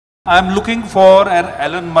I'm looking for an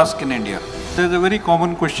Elon Musk in India. There's a very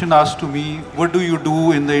common question asked to me, what do you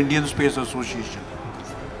do in the Indian Space Association?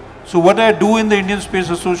 So what I do in the Indian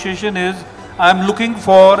Space Association is, I'm looking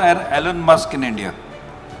for an Elon Musk in India.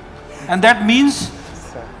 And that means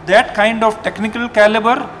that kind of technical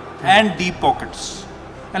caliber and deep pockets.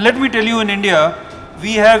 And let me tell you, in India,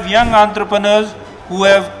 we have young entrepreneurs who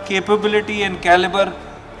have capability and caliber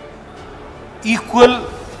equal,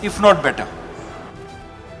 if not better.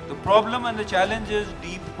 The problem and the challenge is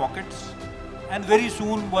deep pockets, and very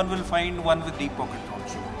soon one will find one with deep pockets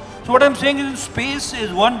also. So what I'm saying is, space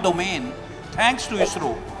is one domain. Thanks to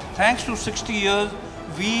ISRO, thanks to 60 years,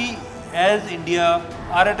 we as India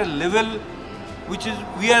are at a level which is,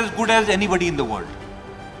 we are as good as anybody in the world.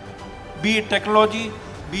 Be it technology,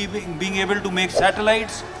 being able to make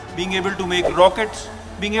satellites, being able to make rockets,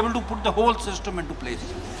 being able to put the whole system into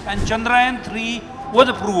place. And Chandrayaan 3 was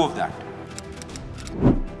a proof of that.